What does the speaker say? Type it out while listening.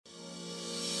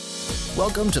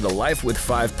Welcome to the Life with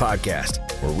Five podcast,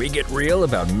 where we get real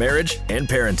about marriage and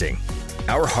parenting.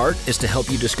 Our heart is to help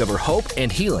you discover hope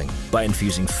and healing by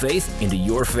infusing faith into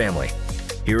your family.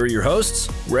 Here are your hosts,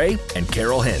 Ray and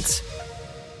Carol Hintz.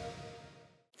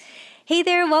 Hey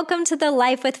there, welcome to the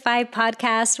Life with Five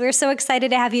podcast. We're so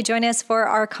excited to have you join us for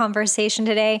our conversation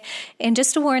today. And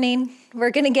just a warning,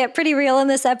 we're going to get pretty real in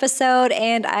this episode,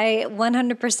 and I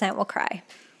 100% will cry.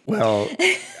 Well,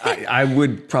 I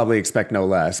would probably expect no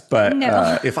less, but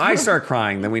No. If I start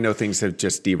crying, then we know things have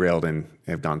just derailed and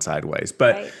have gone sideways.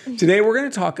 But Right. Today we're going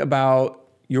to talk about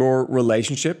your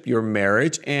relationship, your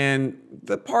marriage, and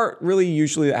the part really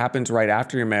usually that happens right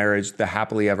after your marriage, the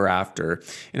happily ever after,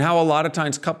 and how a lot of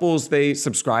times couples, they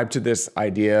subscribe to this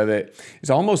idea that is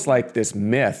almost like this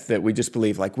myth that we just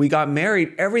believe, like, we got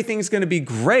married, everything's going to be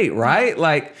great, right?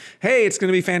 Like, hey, it's going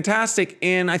to be fantastic.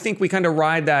 And I think we kind of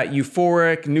ride that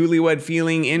euphoric newlywed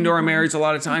feeling into our marriage a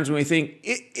lot of times when we think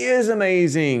it is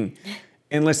amazing.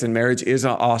 And listen, marriage is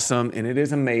awesome and it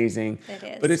is amazing, It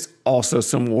is. but it's also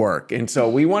some work. And so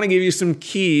we want to give you some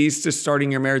keys to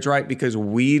starting your marriage right, because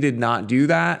we did not do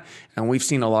that. And we've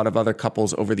seen a lot of other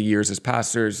couples over the years as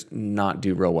pastors not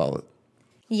do real well.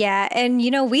 Yeah, and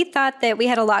we thought that we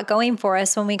had a lot going for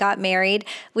us when we got married.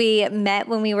 We met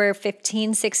when we were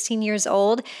 15, 16 years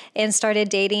old and started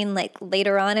dating like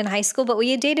later on in high school, but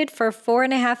we had dated for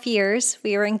 4.5 years.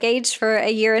 We were engaged for a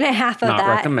year and a half of Not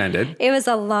that. recommended. It was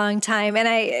a long time. And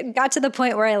I got to the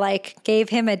point where I gave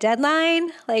him a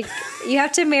deadline. Like, you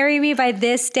have to marry me by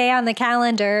this day on the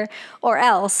calendar or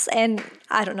else. And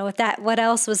I don't know what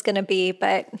else was going to be,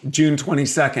 but June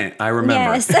 22nd, I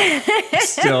remember. yes.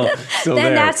 still Then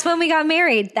there. that's when we got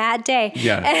married, that day.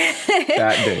 Yeah,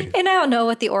 that day. And I don't know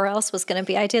what the or else was going to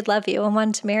be. I did love you and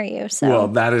wanted to marry you. So Well,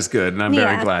 that is good, and I'm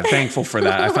very Yeah. glad. Thankful for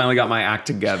that. I finally got my act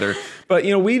together. But,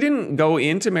 we didn't go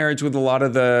into marriage with a lot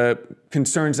of the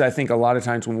concerns that I think a lot of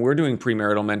times when we're doing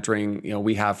premarital mentoring,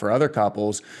 we have for other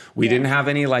couples. We didn't have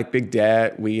any big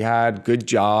debt. We had good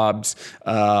jobs.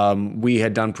 We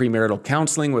had done premarital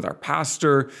counseling with our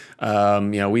pastor.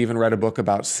 We even read a book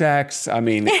about sex. I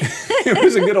mean, it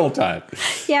was a good old time.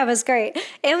 yeah, it was great.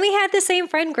 And we had the same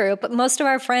friend group. Most of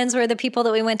our friends were the people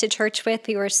that we went to church with.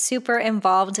 We were super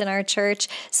involved in our church.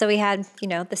 So we had,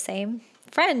 the same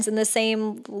friends and the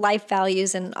same life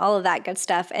values and all of that good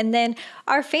stuff. And then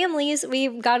our families, we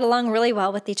got along really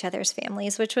well with each other's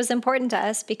families, which was important to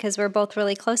us because we're both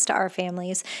really close to our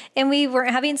families. And we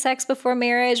weren't having sex before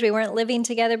marriage. We weren't living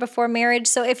together before marriage.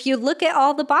 So if you look at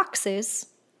all the boxes,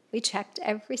 we checked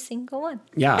every single one.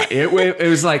 Yeah, it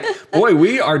was like, boy,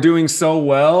 we are doing so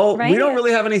well. Right? We don't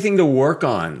really have anything to work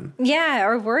on. Yeah,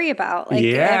 or worry about.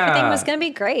 Yeah. Everything was going to be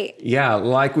great. Yeah,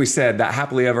 like we said, that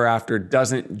happily ever after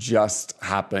doesn't just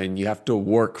happen. You have to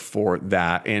work for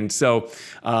that. And so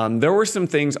there were some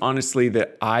things, honestly,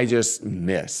 that I just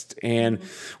missed. And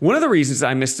one of the reasons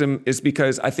I missed them is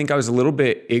because I think I was a little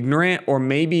bit ignorant, or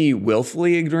maybe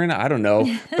willfully ignorant. I don't know.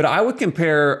 But I would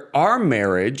compare our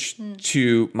marriage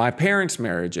to my parents'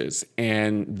 marriages,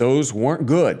 and those weren't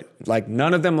good.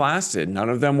 None of them lasted. None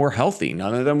of them were healthy.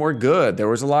 None of them were good. There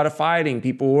was a lot of fighting.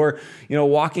 People were,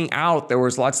 walking out. There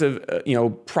was lots of,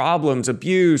 problems,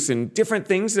 abuse, and different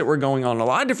things that were going on, a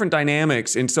lot of different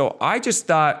dynamics. And so I just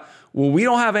thought, well, we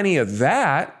don't have any of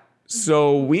that,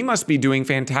 so we must be doing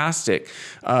fantastic.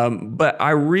 But I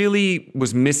really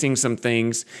was missing some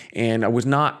things, and I was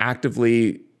not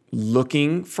actively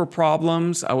looking for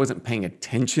problems. I wasn't paying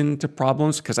attention to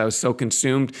problems because I was so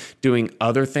consumed doing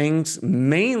other things.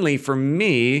 Mainly for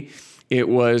me, it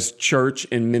was church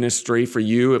and ministry. For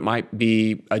you, it might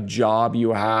be a job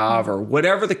you have or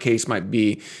whatever the case might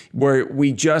be, where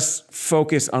we just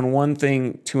focus on one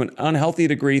thing to an unhealthy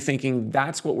degree, thinking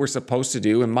that's what we're supposed to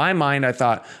do. In my mind, I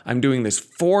thought, I'm doing this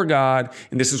for God,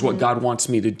 and this is what God wants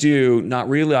me to do, not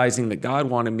realizing that God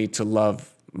wanted me to love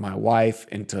my wife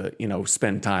and to,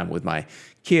 spend time with my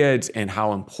kids, and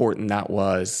how important that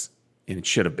was and it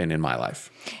should have been in my life.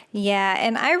 Yeah,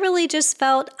 and I really just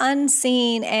felt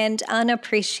unseen and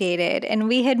unappreciated. And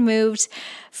we had moved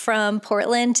from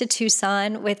Portland to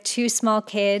Tucson with 2 small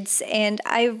kids, and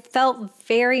I felt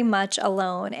very much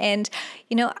alone. And,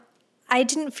 I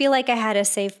didn't feel like I had a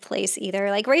safe place either.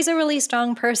 Ray's a really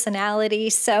strong personality.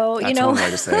 So, That's one way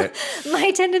to say it.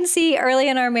 My tendency early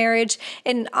in our marriage,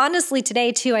 and honestly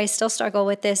today too, I still struggle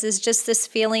with this, is just this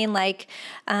feeling like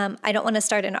I don't want to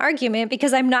start an argument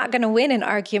because I'm not going to win an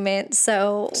argument.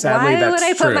 So Sadly, why would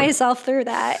I put true. myself through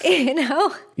that,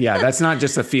 Yeah, that's not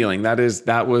just a feeling.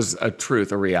 That was a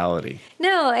truth, a reality.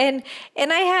 No, and I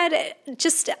had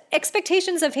just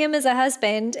expectations of him as a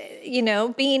husband,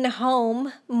 being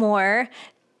home more,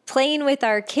 playing with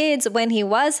our kids when he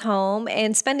was home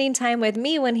and spending time with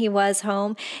me when he was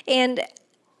home. And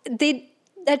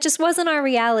that just wasn't our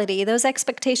reality. Those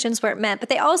expectations weren't met, but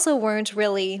they also weren't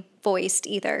really voiced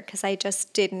either because I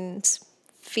just didn't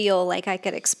feel like I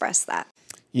could express that.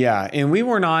 Yeah, and we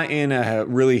were not in a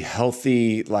really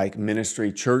healthy like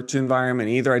ministry church environment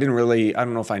either. I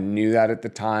don't know if I knew that at the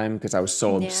time because I was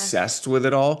so obsessed with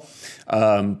it all.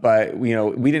 But we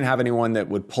didn't have anyone that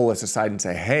would pull us aside and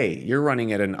say, hey, you're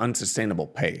running at an unsustainable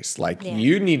pace. Like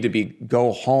you need to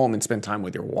go home and spend time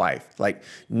with your wife. Like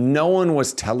no one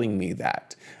was telling me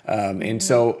that. And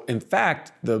so, in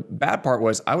fact, the bad part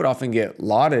was I would often get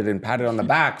lauded and patted on the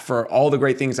back for all the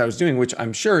great things I was doing, which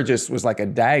I'm sure just was like a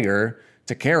dagger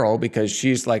to Carol because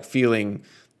she's like feeling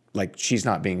like she's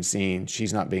not being seen,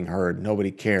 she's not being heard,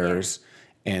 nobody cares.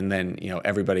 Yeah. And then,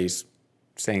 everybody's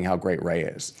saying how great Ray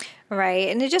is. Right.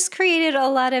 And it just created a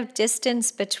lot of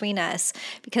distance between us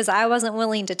because I wasn't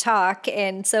willing to talk.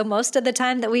 And so most of the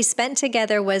time that we spent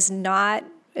together was not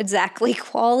exactly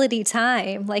quality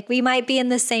time. Like we might be in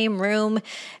the same room,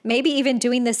 maybe even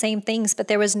doing the same things, but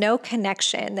there was no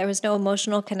connection. There was no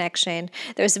emotional connection.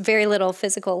 There was very little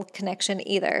physical connection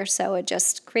either. So it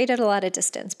just created a lot of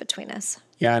distance between us.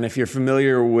 Yeah. And if you're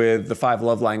familiar with the 5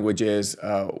 love languages,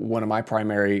 one of my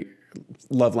primary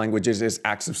love languages is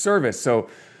acts of service. So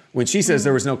when she says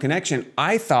there was no connection,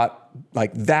 I thought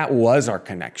like that was our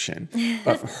connection.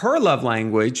 But her love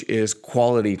language is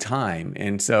quality time.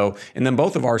 And then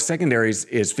both of our secondaries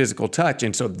is physical touch.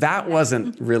 And so that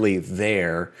wasn't really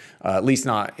there, at least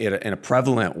not in a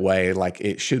prevalent way, like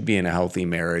it should be in a healthy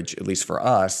marriage, at least for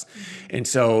us. And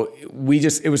so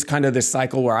it was kind of this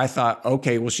cycle where I thought,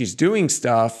 okay, well, she's doing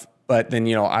stuff. But then,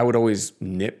 I would always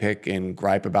nitpick and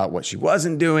gripe about what she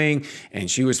wasn't doing.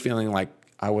 And she was feeling like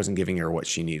I wasn't giving her what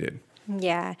she needed.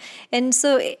 Yeah. And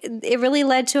so it really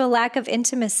led to a lack of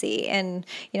intimacy. And,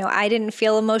 I didn't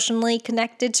feel emotionally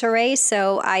connected to Ray,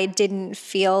 so I didn't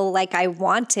feel like I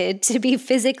wanted to be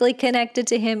physically connected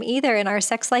to him either. And our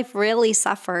sex life really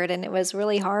suffered, and it was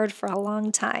really hard for a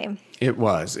long time. It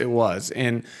was.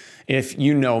 And if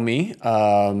you know me,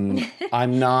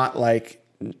 I'm not like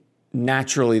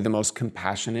naturally the most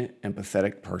compassionate,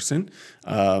 empathetic person.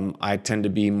 I tend to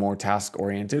be more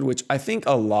task-oriented, which I think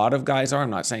a lot of guys are. I'm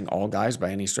not saying all guys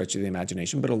by any stretch of the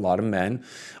imagination, but a lot of men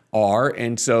are.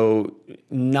 And so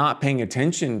not paying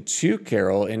attention to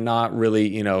Carol and not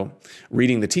really,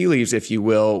 reading the tea leaves, if you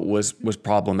will, was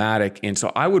problematic. And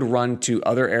so I would run to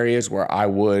other areas where I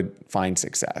would find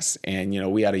success. And,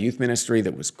 we had a youth ministry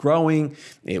that was growing.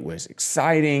 It was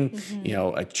exciting.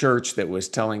 A church that was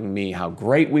telling me how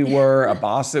great we were, a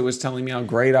boss that was telling me how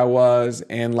great I was.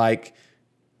 And like,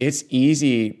 it's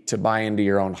easy to buy into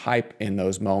your own hype in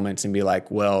those moments and be like,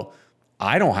 well,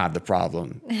 I don't have the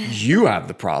problem. You have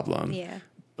the problem. Yeah.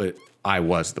 But I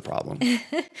was the problem.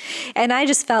 And I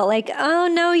just felt like, oh,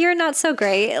 no, you're not so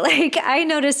great. Like, I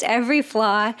noticed every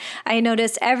flaw. I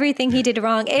noticed everything he did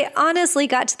wrong. It honestly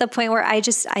got to the point where I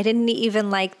didn't even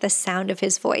like the sound of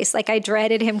his voice. Like, I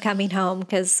dreaded him coming home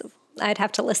because I'd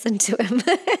have to listen to him.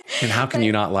 And how can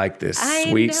you not like this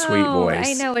sweet voice?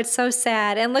 I know. It's so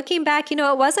sad. And looking back, it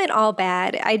wasn't all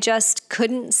bad. I just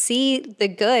couldn't see the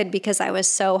good because I was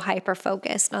so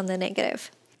hyper-focused on the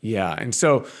negative. Yeah. And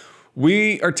so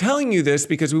we are telling you this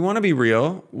because we want to be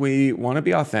real. We want to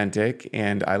be authentic.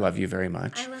 And I love you very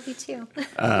much. I love you too.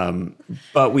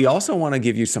 But we also want to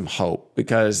give you some hope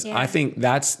because I think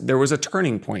there was a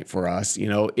turning point for us.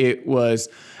 It was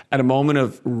at a moment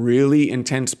of really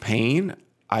intense pain.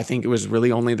 I think it was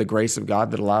really only the grace of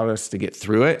God that allowed us to get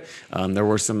through it. There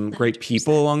were some great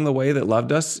people along the way that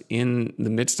loved us in the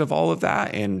midst of all of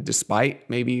that. And despite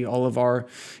maybe all of our,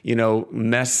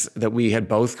 mess that we had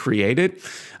both created.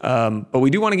 But we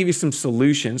do want to give you some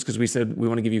solutions because we said we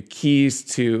want to give you keys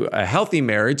to a healthy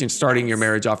marriage and starting your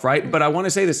marriage off right. But I want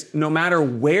to say this, no matter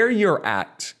where you're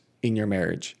at in your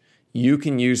marriage, you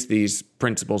can use these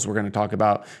principles we're going to talk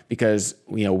about because,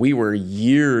 we were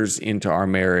years into our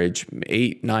marriage,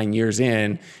 8-9 years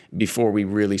in, before we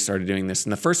really started doing this.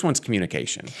 And the first one's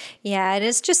communication. Yeah, it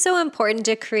is just so important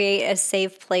to create a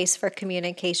safe place for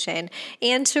communication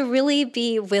and to really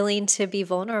be willing to be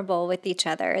vulnerable with each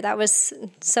other. That was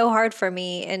so hard for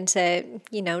me, and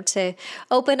to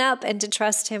open up and to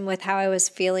trust him with how I was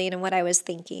feeling and what I was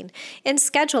thinking and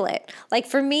schedule it. Like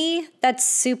for me, that's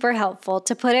super helpful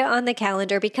to put it on the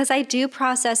calendar because I do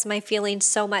process my feelings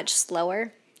so much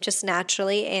slower, just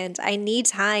naturally, and I need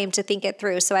time to think it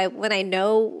through. So when I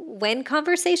know when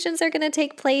conversations are going to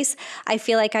take place, I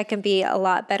feel like I can be a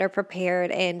lot better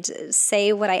prepared and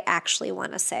say what I actually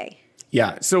want to say.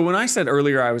 Yeah. So when I said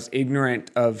earlier I was ignorant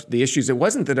of the issues, it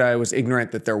wasn't that I was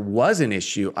ignorant that there was an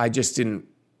issue. I just didn't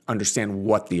understand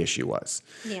what the issue was.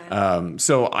 Yeah.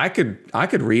 So I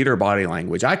could read her body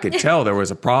language. I could tell there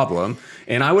was a problem,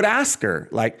 and I would ask her,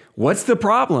 like, what's the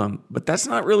problem? But that's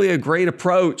not really a great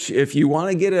approach if you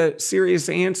want to get a serious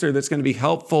answer that's going to be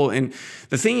helpful. And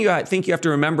the thing I think you have to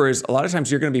remember is a lot of times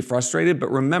you're going to be frustrated,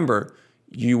 but remember,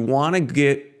 you want to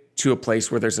get to a place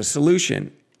where there's a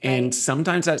solution. And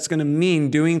sometimes that's going to mean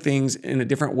doing things in a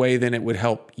different way than it would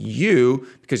help you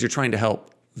because you're trying to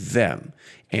help them.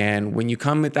 And when you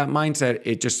come with that mindset,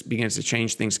 it just begins to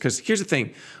change things. Because here's the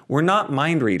thing, we're not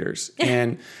mind readers.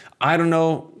 And I don't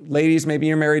know, ladies, maybe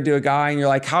you're married to a guy and you're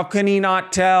like, how can he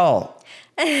not tell?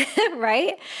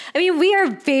 Right? I mean, we are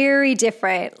very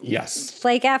different. Yes.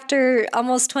 Like after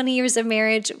almost 20 years of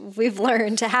marriage, we've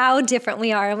learned how different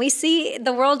we are. And we see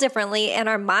the world differently and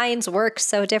our minds work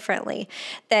so differently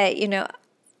that,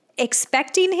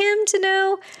 expecting him to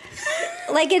know,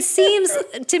 like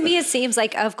to me, it seems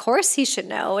like, of course he should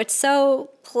know. It's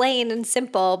so plain and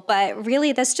simple, but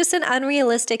really that's just an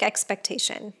unrealistic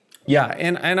expectation. Yeah,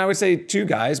 and I would say too,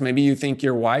 guys, maybe you think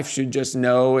your wife should just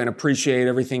know and appreciate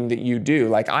everything that you do.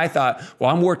 Like I thought, well,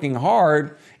 I'm working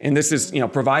hard and this is,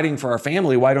 providing for our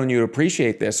family. Why don't you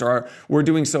appreciate this? Or we're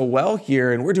doing so well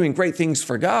here and we're doing great things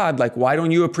for God. Like, why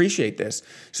don't you appreciate this?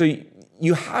 So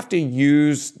you have to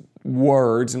use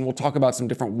words, and we'll talk about some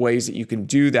different ways that you can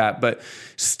do that, but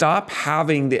stop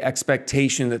having the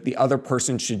expectation that the other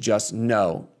person should just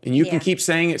know. And you can keep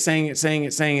saying it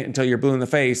until you're blue in the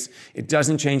face. It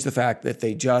doesn't change the fact that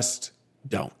they just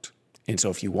don't. And so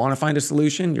if you want to find a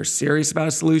solution, you're serious about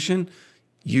a solution,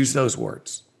 use those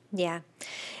words. Yeah.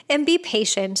 And be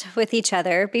patient with each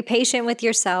other. Be patient with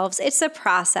yourselves. It's a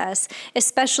process,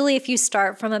 especially if you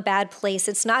start from a bad place.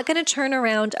 It's not going to turn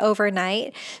around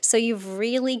overnight. So you've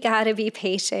really got to be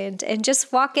patient and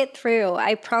just walk it through.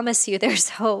 I promise you there's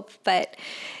hope. But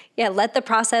yeah, let the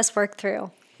process work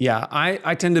through. Yeah,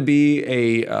 I tend to be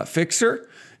a fixer.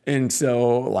 And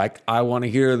so like, I want to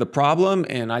hear the problem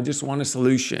and I just want a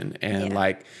solution. And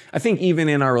like, I think even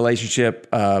in our relationship,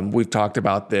 we've talked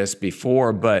about this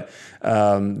before, but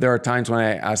there are times when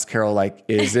I ask Carol, like,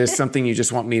 is this something you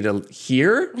just want me to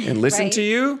hear and listen to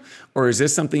you? Or is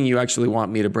this something you actually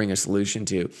want me to bring a solution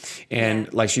to?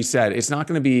 And like she said, it's not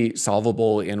going to be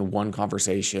solvable in one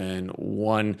conversation,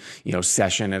 one,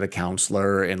 session at a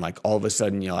counselor. And like, all of a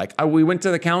sudden you're like, oh, we went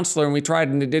to the counselor and we tried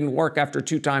and it didn't work after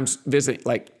 2 times visit.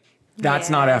 Like, that's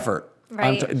not effort.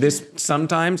 Right.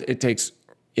 Sometimes it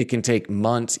can take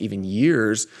months, even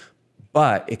years,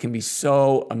 but it can be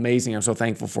so amazing. I'm so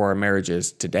thankful for our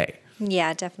marriages today.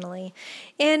 Yeah, definitely.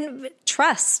 And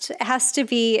trust has to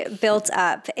be built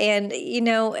up. And,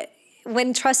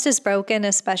 when trust is broken,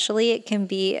 especially, it can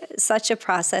be such a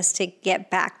process to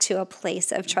get back to a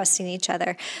place of trusting each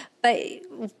other. But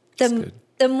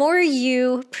the more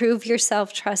you prove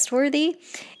yourself trustworthy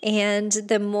and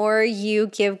the more you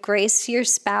give grace to your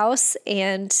spouse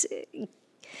and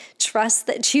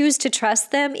choose to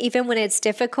trust them, even when it's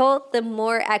difficult, the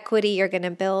more equity you're going to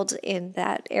build in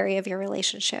that area of your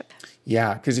relationship.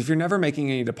 Yeah, because if you're never making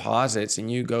any deposits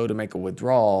and you go to make a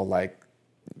withdrawal, like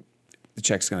the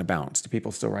check's going to bounce. Do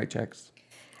people still write checks?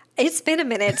 It's been a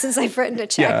minute since I've written a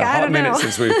check. Yeah, I don't know. a minute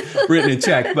since we've written a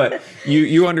check, but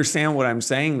you understand what I'm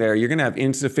saying there. You're going to have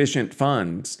insufficient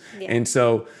funds. Yeah. And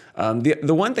so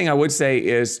the one thing I would say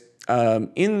is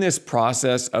in this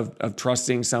process of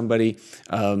trusting somebody,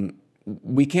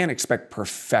 we can't expect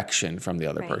perfection from the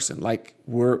other person. Like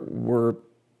we're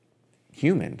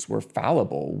humans, we're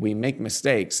fallible, we make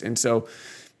mistakes. And so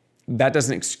that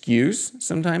doesn't excuse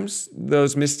sometimes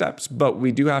those missteps, but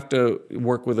we do have to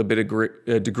work with a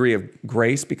degree of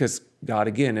grace because God,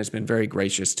 again, has been very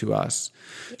gracious to us.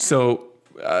 Yeah. So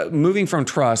moving from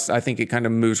trust, I think it kind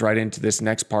of moves right into this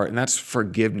next part, and that's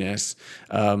forgiveness.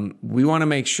 We want to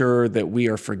make sure that we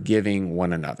are forgiving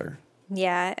one another.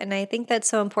 Yeah, and I think that's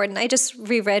so important. I just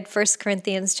reread 1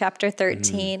 Corinthians chapter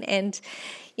 13, and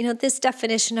this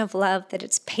definition of love, that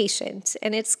it's patient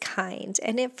and it's kind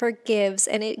and it forgives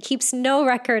and it keeps no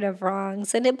record of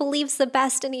wrongs and it believes the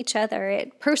best in each other.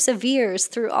 It perseveres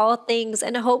through all things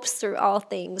and hopes through all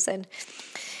things. And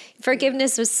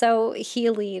forgiveness was so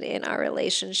healing in our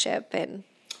relationship. And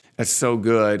that's so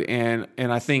good. And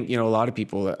I think, a lot of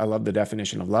people, I love the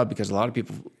definition of love because a lot of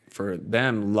people, for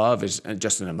them, love is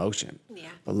just an emotion. Yeah.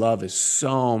 But love is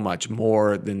so much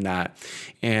more than that.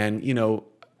 And,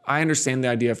 I understand the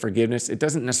idea of forgiveness. It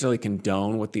doesn't necessarily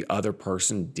condone what the other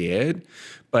person did,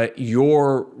 but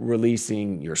you're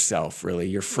releasing yourself, really.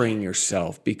 You're freeing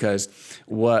yourself, because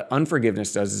what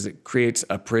unforgiveness does is it creates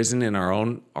a prison in our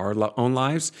own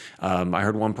lives. I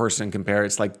heard one person compare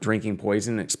it's like drinking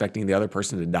poison and expecting the other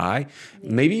person to die.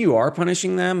 Maybe you are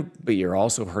punishing them, but you're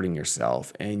also hurting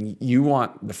yourself, and you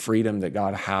want the freedom that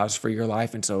God has for your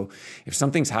life. And so if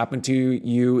something's happened to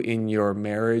you in your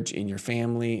marriage, in your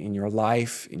family, in your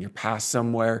life, in your past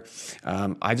somewhere,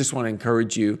 I just want to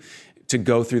encourage you to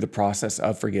go through the process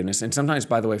of forgiveness. And sometimes,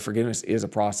 by the way, forgiveness is a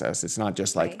process. It's not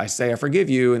just like, I say I forgive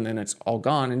you and then it's all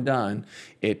gone and done.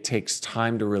 It takes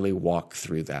time to really walk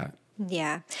through that.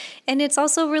 Yeah. And it's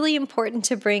also really important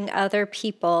to bring other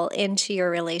people into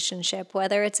your relationship,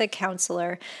 whether it's a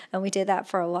counselor, and we did that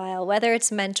for a while, whether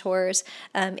it's mentors,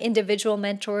 individual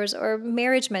mentors, or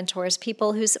marriage mentors,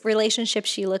 people whose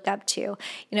relationships you look up to.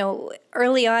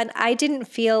 Early on, I didn't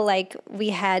feel like we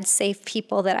had safe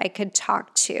people that I could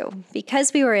talk to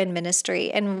because we were in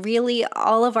ministry, and really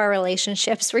all of our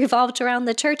relationships revolved around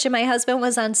the church, and my husband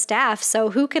was on staff.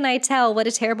 So who can I tell what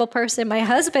a terrible person my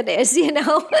husband is,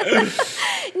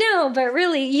 No, but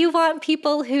really, you want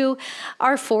people who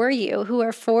are for you, who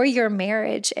are for your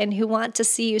marriage, and who want to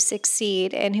see you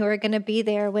succeed, and who are going to be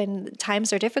there when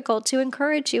times are difficult to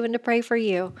encourage you and to pray for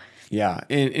you. Yeah.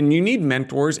 And you need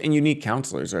mentors and you need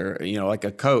counselors, or, like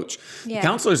a coach. Yeah.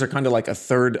 Counselors are kind of like a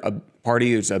third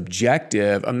party who's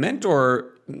objective. A mentor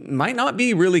might not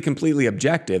be really completely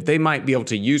objective. They might be able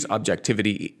to use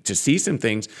objectivity to see some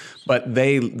things, but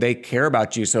they care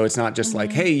about you. So it's not just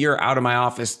like, hey, you're out of my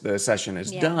office, the session is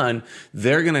done.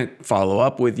 They're going to follow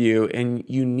up with you, and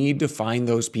you need to find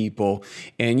those people.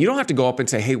 And you don't have to go up and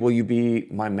say, hey, will you be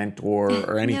my mentor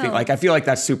or anything? No. Like, I feel like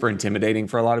that's super intimidating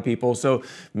for a lot of people. So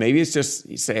maybe it's just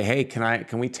you say, hey,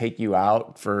 can we take you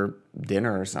out for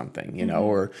dinner or something,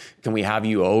 or can we have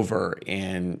you over,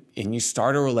 and you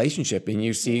start a relationship and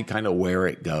you see kind of where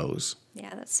it goes.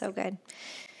 Yeah, that's so good.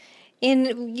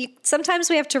 Sometimes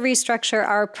we have to restructure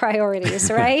our priorities,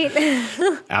 right?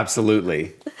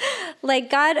 Absolutely.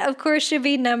 Like, God, of course, should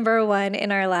be number one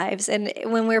in our lives. And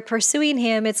when we're pursuing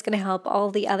Him, it's going to help all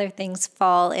the other things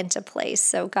fall into place.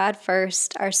 So God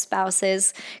first, our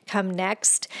spouses come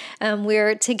next.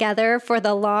 We're together for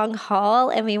the long haul,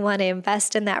 and we want to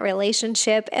invest in that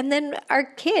relationship. And then our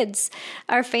kids,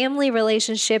 our family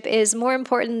relationship is more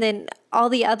important than all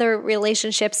the other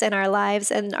relationships in our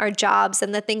lives and our jobs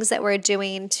and the things that we're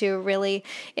doing to really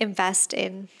invest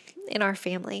in our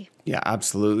family. Yeah,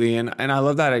 absolutely. And I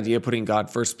love that idea of putting God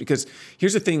first, because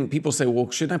here's the thing. People say, well,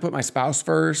 shouldn't I put my spouse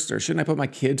first, or shouldn't I put my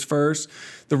kids first?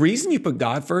 The reason you put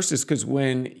God first is because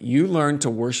when you learn to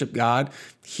worship God,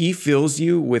 He fills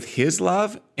you with His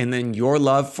love, and then your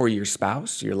love for your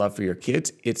spouse, your love for your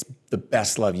kids, it's the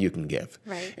best love you can give.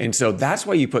 Right. And so that's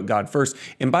why you put God first.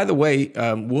 And by the way,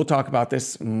 we'll talk about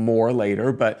this more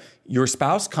later, but your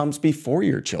spouse comes before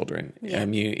your children. Yeah.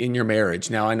 In your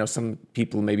marriage. Now, I know some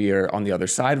people maybe are on the other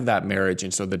side of that marriage,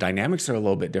 and so the dynamics are a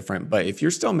little bit different. But if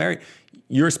you're still married,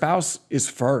 your spouse is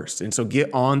first. And so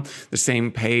get on the same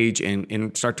page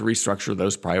and start to restructure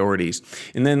those priorities.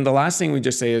 And then the last thing we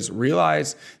just say is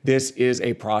realize this is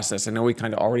a process. I know we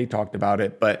kind of already talked about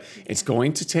it, but it's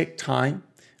going to take time.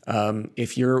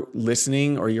 If you're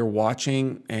listening or you're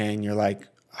watching and you're like,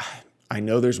 I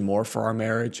know there's more for our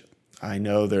marriage. I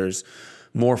know there's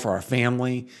more for our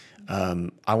family.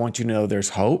 I want you to know there's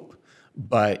hope,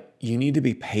 but you need to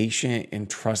be patient and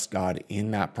trust God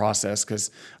in that process,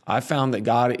 because I found that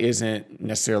God isn't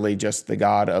necessarily just the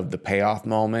God of the payoff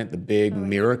moment, the big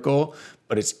miracle,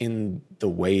 but it's in the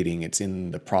waiting, it's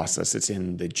in the process, it's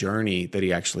in the journey that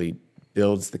He actually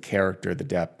builds the character, the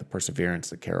depth, the perseverance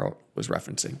that Carol was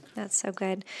referencing. That's so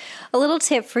good. A little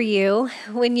tip for you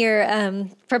when you're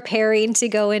preparing to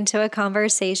go into a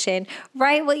conversation,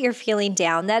 write what you're feeling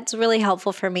down. That's really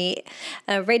helpful for me.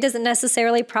 Ray doesn't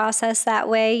necessarily process that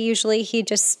way. Usually he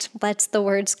just lets the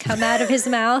words come out of his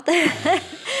mouth.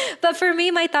 But for me,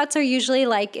 my thoughts are usually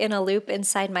like in a loop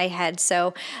inside my head.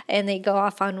 And they go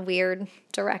off on weird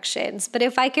directions. But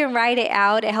if I can write it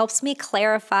out, it helps me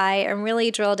clarify and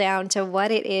really drill down to what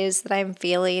it is that I'm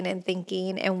feeling and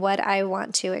thinking and what I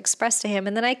want to express to Him.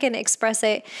 And then I can express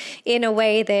it in a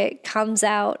way that comes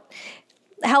out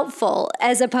helpful,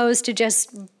 as opposed to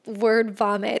just word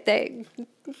vomit that,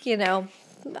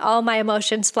 all my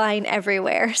emotions flying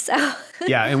everywhere. So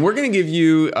yeah, and we're going to give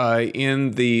you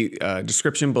in the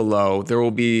description below, there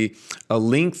will be a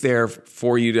link there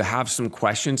for you to have some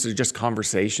questions. They're just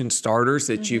conversation starters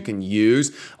that you can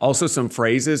use. Also some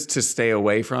phrases to stay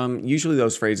away from. Usually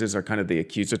those phrases are kind of the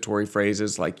accusatory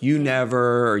phrases like you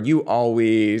never, or you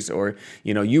always, or,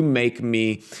 you make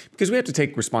me, because we have to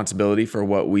take responsibility for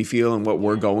what we feel and what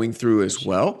we're going through as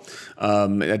well.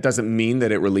 That doesn't mean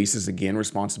that it releases, again,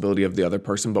 responsibility of the other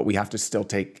person, but we have to still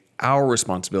take our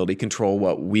responsibility, control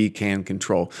what we can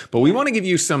control. But we want to give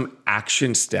you some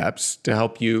action steps to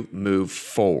help you move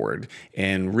forward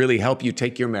and really help you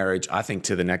take your marriage, I think,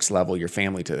 to the next level, your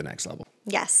family to the next level.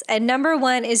 Yes. And number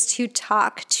one is to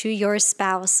talk to your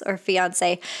spouse or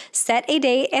fiance. Set a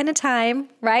date and a time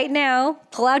right now.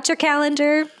 Pull out your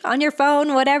calendar on your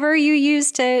phone, whatever you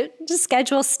use to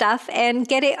schedule stuff, and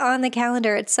get it on the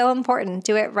calendar. It's so important.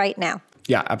 Do it right now.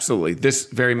 Yeah, absolutely. This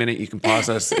very minute, you can pause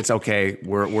us. It's okay.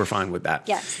 We're fine with that.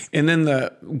 Yes. And then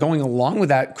going along with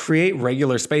that, create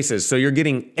regular spaces. So you're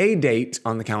getting a date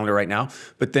on the calendar right now,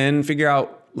 but then figure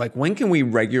out, when can we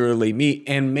regularly meet,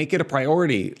 and make it a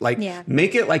priority?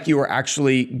 Make it like you are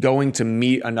actually going to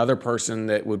meet another person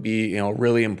that would be, a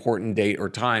really important date or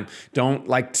time. Don't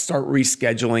start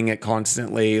rescheduling it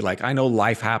constantly. I know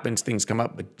life happens, things come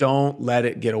up, but don't let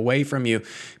it get away from you,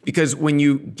 because when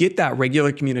you get that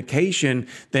regular communication,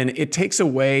 then it takes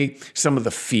away some of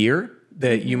the fear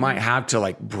that you might have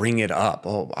to bring it up.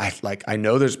 Oh, I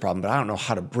know there's a problem, but I don't know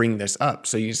how to bring this up.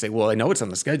 So you say, well, I know it's on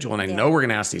the schedule and I know we're going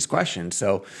to ask these questions.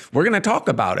 So we're going to talk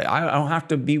about it. I don't have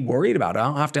to be worried about it. I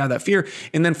don't have to have that fear.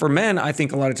 And then for men, I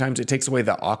think a lot of times it takes away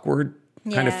the awkward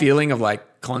kind of feeling of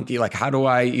clunky, how do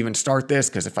I even start this?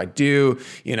 Because if I do,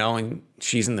 and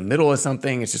she's in the middle of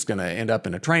something, it's just going to end up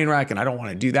in a train wreck, and I don't want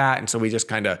to do that. And so we just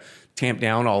kind of tamp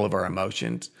down all of our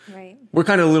emotions. Right. We're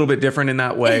kind of a little bit different in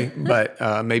that way,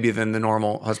 but maybe than the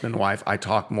normal husband and wife. I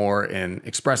talk more and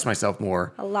express myself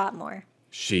more. A lot more.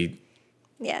 She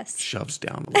Yes. shoves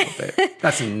down a little bit.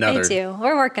 That's another Me too.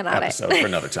 We're working on episode for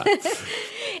another time.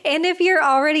 And if you're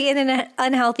already in an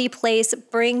unhealthy place,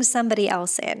 bring somebody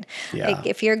else in. Yeah,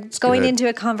 if you're going into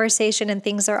a conversation and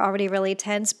things are already really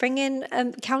tense, bring in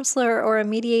a counselor or a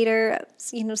mediator,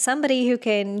 somebody who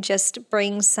can just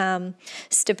bring some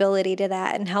stability to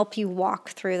that and help you walk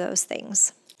through those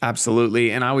things.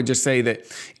 Absolutely. And I would just say that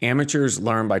amateurs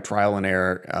learn by trial and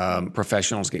error.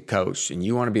 Professionals get coached, and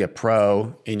you want to be a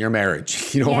pro in your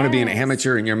marriage. You don't want to be an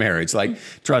amateur in your marriage.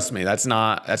 Trust me, that's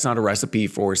not a recipe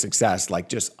for success.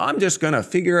 I'm just going to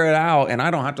figure it out and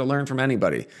I don't have to learn from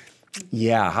anybody.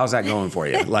 Yeah. How's that going for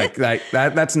you?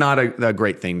 That's not a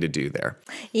great thing to do there.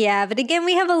 Yeah. But again,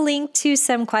 we have a link to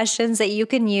some questions that you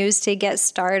can use to get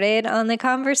started on the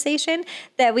conversation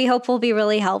that we hope will be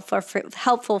really helpful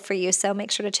for you. So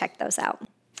make sure to check those out.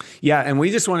 Yeah, and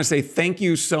we just want to say thank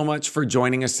you so much for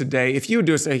joining us today. If you would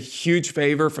do us a huge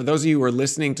favor, for those of you who are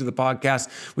listening to the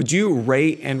podcast, would you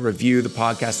rate and review the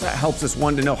podcast? That helps us,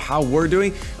 one, to know how we're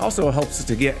doing. Also helps us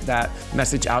to get that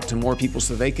message out to more people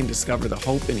so they can discover the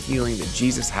hope and healing that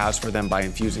Jesus has for them by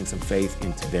infusing some faith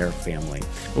into their family.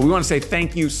 But we want to say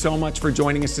thank you so much for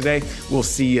joining us today. We'll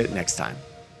see you next time.